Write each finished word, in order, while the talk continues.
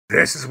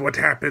This is what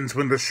happens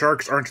when the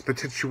sharks aren't the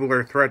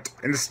titular threat.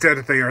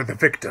 Instead, they are the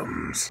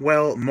victims.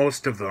 Well,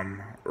 most of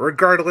them.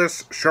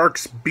 Regardless,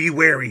 sharks be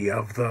wary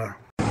of the...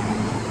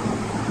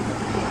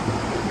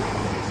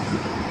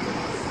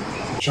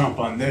 Jump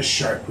on this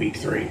Shark Week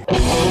 3.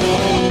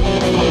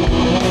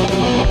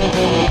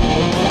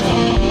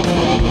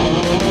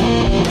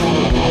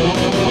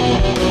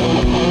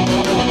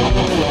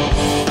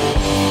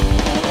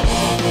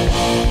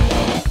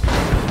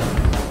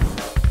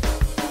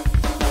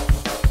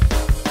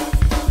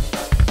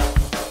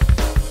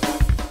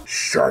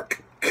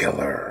 Shark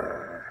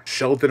Killer.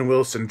 Sheldon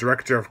Wilson,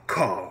 director of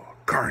Call,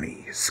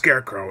 Carney,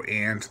 Scarecrow,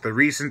 and the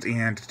recent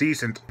and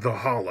decent The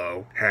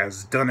Hollow,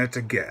 has done it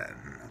again.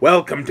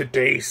 Welcome to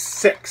day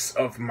 6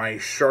 of my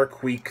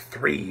Shark Week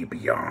 3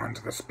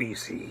 Beyond the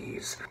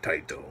Species,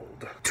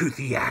 titled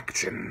Toothy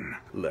Action.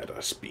 Let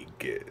us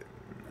begin.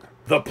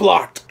 The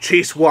plot.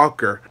 Chase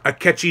Walker, a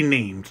catchy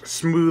named,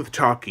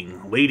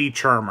 smooth-talking lady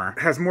charmer,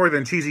 has more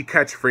than cheesy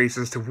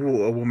catchphrases to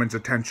rule a woman's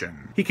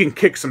attention. He can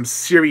kick some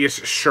serious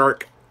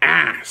shark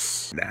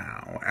ass.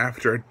 Now,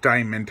 after a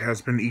diamond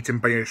has been eaten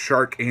by a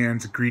shark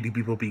and greedy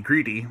people be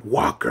greedy,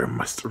 Walker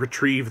must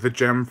retrieve the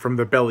gem from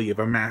the belly of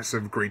a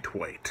massive great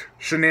white.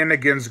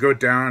 Shenanigans go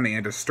down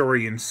and a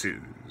story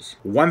ensues.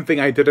 One thing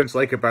I didn't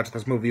like about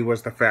this movie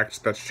was the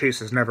fact that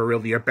Chase is never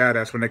really a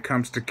badass when it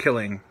comes to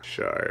killing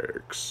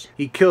sharks.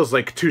 He kills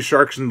like 2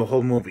 sharks in the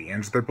whole movie,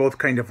 and they're both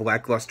kind of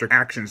lackluster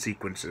action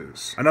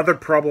sequences. Another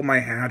problem I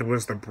had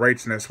was the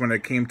brightness when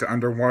it came to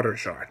underwater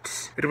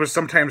shots. It was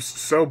sometimes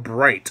so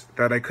bright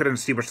that I couldn't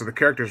see much of the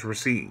characters were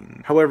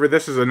seeing. However,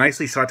 this is a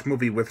nicely shot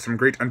movie with some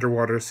great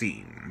underwater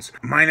scenes,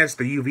 minus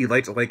the UV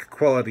light-like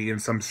quality in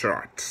some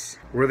shots.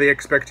 Were they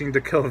expecting to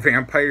kill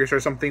vampires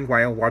or something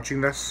while watching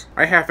this?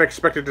 I half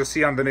expected to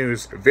see on the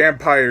news,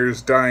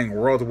 vampires dying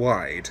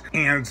worldwide,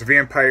 and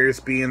vampires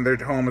be in their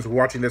homes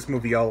watching this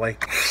movie all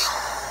like...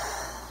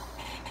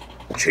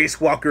 Chase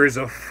Walker is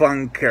a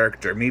fun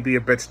character, maybe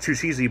a bit too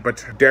cheesy,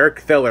 but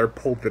Derek Theller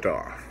pulled it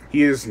off.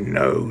 He is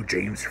no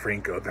James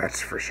Franco, that's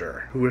for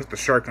sure, who is the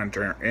shark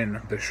hunter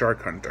in The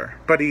Shark Hunter.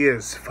 But he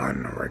is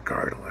fun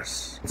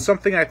regardless.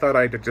 Something I thought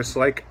I'd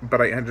dislike,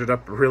 but I ended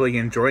up really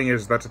enjoying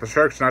is that the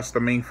shark's not the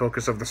main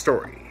focus of the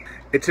story.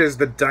 It is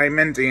the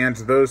diamond and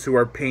those who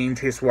are paying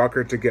Chase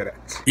Walker to get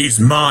it. He's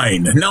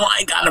mine. No,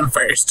 I got him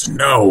first.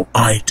 No,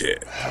 I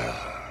did.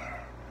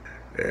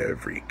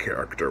 Every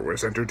character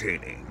was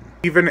entertaining.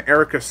 Even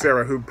Erica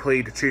Sarah, who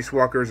played Chase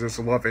Walker's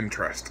love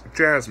interest,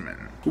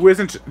 Jasmine, who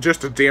isn't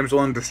just a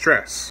damsel in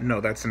distress. No,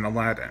 that's in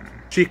Aladdin.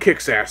 She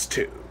kicks ass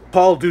too.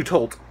 Paul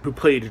Dutolt, who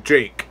played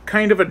Jake,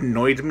 kind of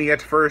annoyed me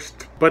at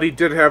first, but he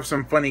did have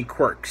some funny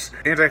quirks,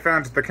 and I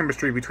found the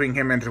chemistry between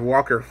him and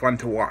Walker fun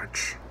to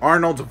watch.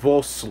 Arnold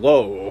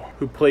Vosloo,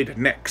 who played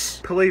Nix,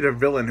 played a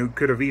villain who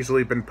could have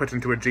easily been put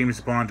into a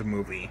James Bond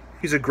movie.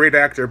 He's a great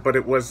actor, but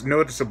it was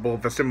noticeable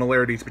the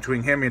similarities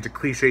between him and a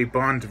cliché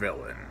Bond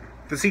villain.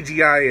 The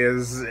CGI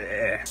is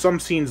Some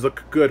scenes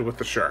look good with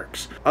the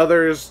sharks.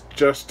 Others,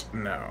 just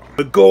no.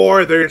 The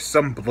gore, there's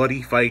some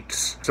bloody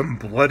fights, some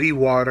bloody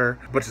water,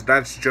 but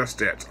that's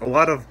just it. A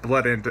lot of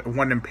blood and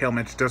one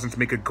impalement doesn't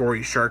make a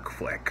gory shark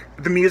flick.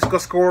 The musical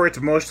score,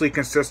 it mostly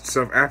consists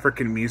of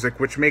African music,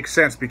 which makes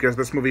sense because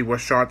this movie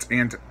was shot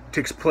and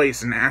takes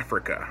place in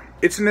Africa.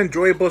 It's an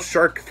enjoyable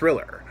shark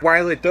thriller.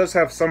 While it does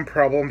have some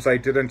problems, I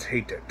didn't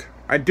hate it.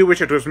 I do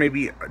wish it was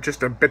maybe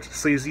just a bit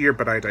sleazier,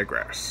 but I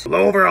digress. Well,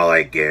 overall,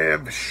 I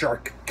give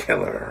Shark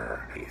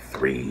Killer a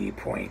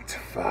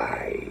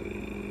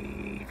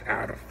 3.5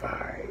 out of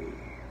 5.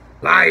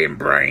 I am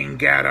Brian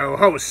Gatto,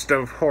 host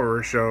of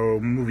Horror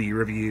Show Movie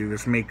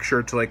Reviews. Make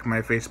sure to like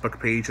my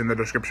Facebook page in the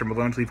description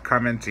below and leave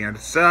comments and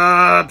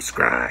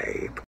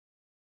subscribe.